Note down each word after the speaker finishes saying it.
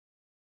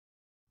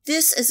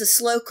This is a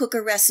slow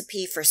cooker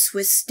recipe for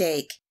Swiss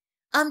steak.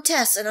 I'm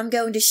Tess, and I'm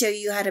going to show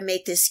you how to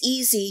make this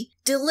easy,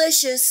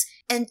 delicious,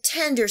 and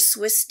tender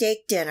Swiss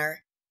steak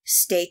dinner.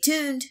 Stay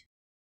tuned.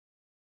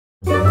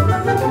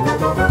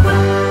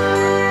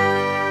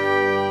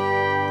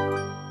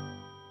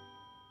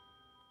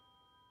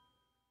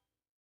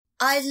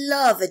 I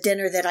love a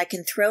dinner that I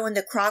can throw in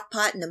the crock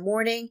pot in the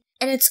morning,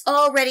 and it's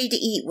all ready to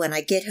eat when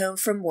I get home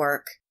from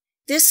work.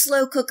 This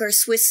slow cooker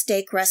Swiss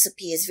steak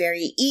recipe is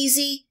very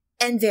easy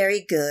and very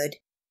good.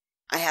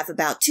 I have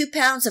about 2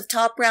 pounds of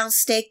top round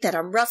steak that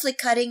I'm roughly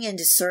cutting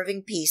into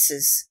serving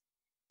pieces.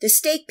 The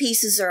steak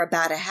pieces are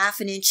about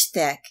 1/2 inch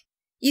thick.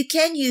 You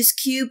can use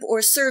cube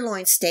or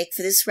sirloin steak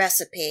for this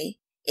recipe.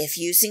 If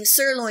using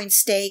sirloin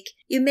steak,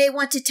 you may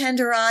want to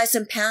tenderize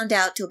and pound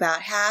out to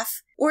about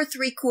 1/2 or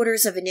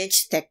 3/4 of an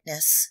inch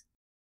thickness.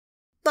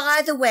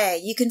 By the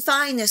way, you can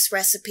find this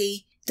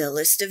recipe, the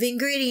list of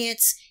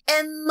ingredients,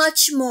 and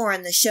much more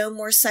in the Show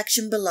More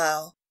section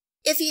below.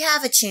 If you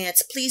have a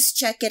chance, please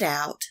check it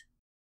out.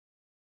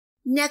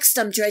 Next,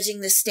 I'm dredging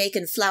the steak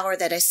in flour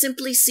that I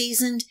simply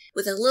seasoned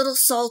with a little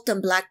salt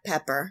and black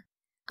pepper.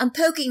 I'm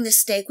poking the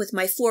steak with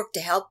my fork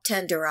to help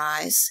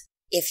tenderize.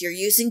 If you're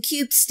using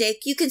cube steak,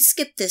 you can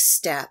skip this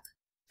step.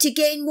 To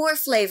gain more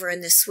flavor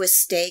in the Swiss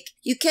steak,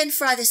 you can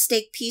fry the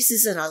steak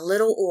pieces in a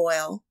little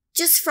oil.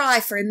 Just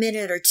fry for a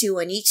minute or 2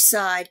 on each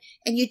side,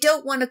 and you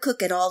don't want to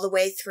cook it all the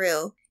way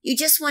through. You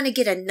just want to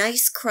get a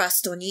nice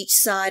crust on each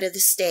side of the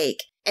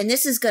steak, and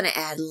this is going to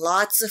add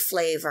lots of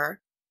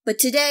flavor. But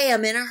today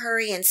I'm in a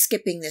hurry and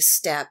skipping this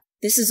step.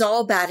 This is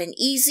all about an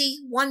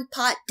easy,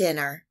 one-pot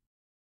dinner.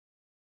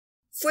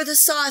 For the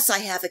sauce, I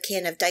have a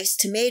can of diced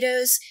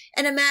tomatoes,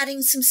 and I'm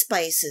adding some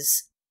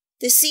spices.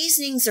 The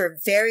seasonings are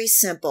very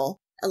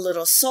simple. A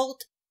little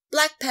salt,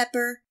 black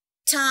pepper,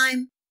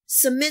 thyme,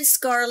 some minced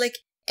garlic,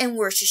 and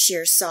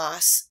Worcestershire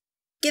sauce,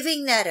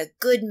 giving that a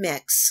good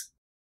mix.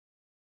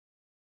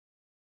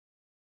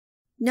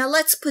 Now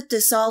let's put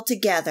this all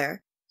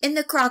together. In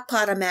the crock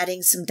pot, I'm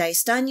adding some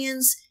diced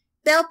onions,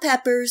 bell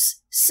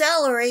peppers,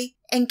 celery,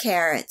 and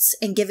carrots,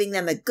 and giving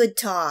them a good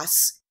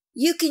toss.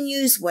 You can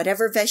use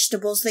whatever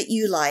vegetables that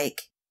you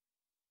like.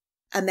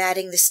 I'm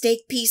adding the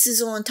steak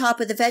pieces on top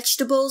of the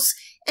vegetables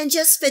and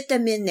just fit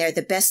them in there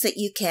the best that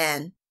you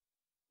can.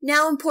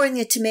 Now I'm pouring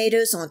the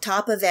tomatoes on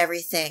top of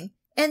everything,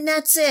 and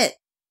that's it.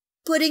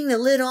 Putting the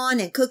lid on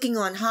and cooking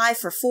on high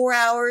for 4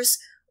 hours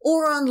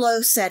or on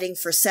low setting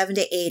for 7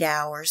 to 8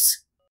 hours.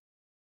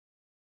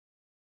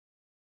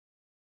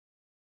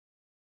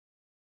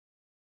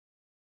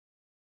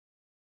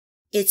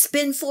 It's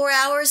been 4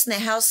 hours and the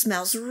house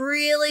smells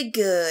really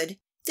good.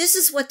 This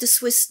is what the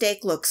Swiss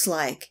steak looks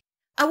like.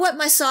 I want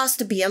my sauce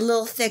to be a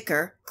little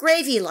thicker,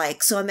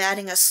 gravy-like, so I'm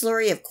adding a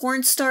slurry of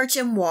cornstarch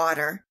and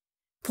water.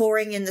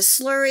 Pouring in the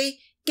slurry,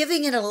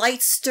 giving it a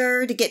light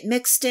stir to get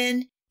mixed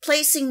in,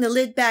 placing the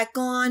lid back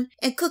on,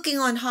 and cooking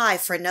on high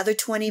for another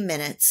 20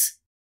 minutes.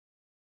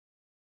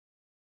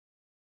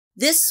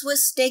 This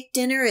Swiss steak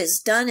dinner is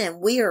done and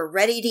we are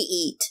ready to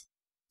eat.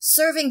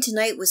 Serving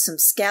tonight with some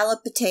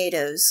scalloped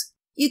potatoes.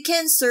 You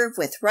can serve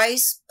with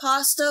rice,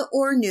 pasta,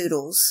 or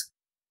noodles.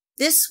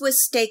 This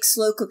Swiss steak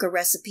slow cooker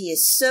recipe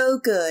is so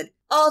good.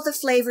 All the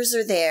flavors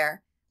are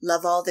there.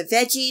 Love all the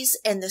veggies,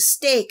 and the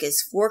steak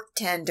is fork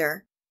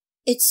tender.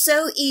 It's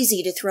so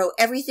easy to throw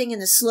everything in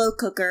the slow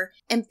cooker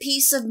and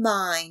peace of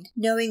mind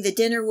knowing the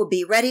dinner will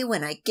be ready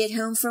when I get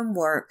home from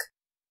work.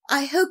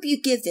 I hope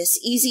you give this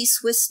easy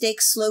Swiss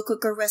steak slow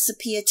cooker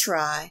recipe a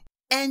try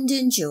and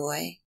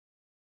enjoy.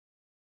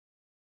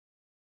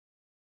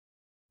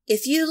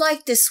 If you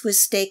like this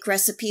Swiss steak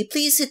recipe,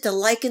 please hit the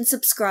like and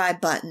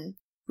subscribe button.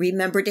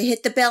 Remember to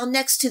hit the bell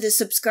next to the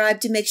subscribe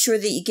to make sure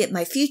that you get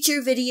my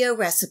future video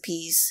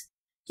recipes.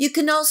 You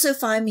can also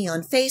find me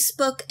on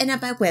Facebook and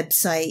at my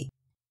website.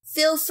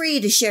 Feel free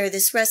to share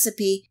this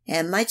recipe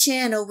and my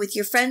channel with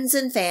your friends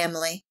and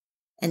family.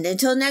 And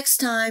until next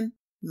time,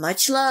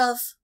 much love.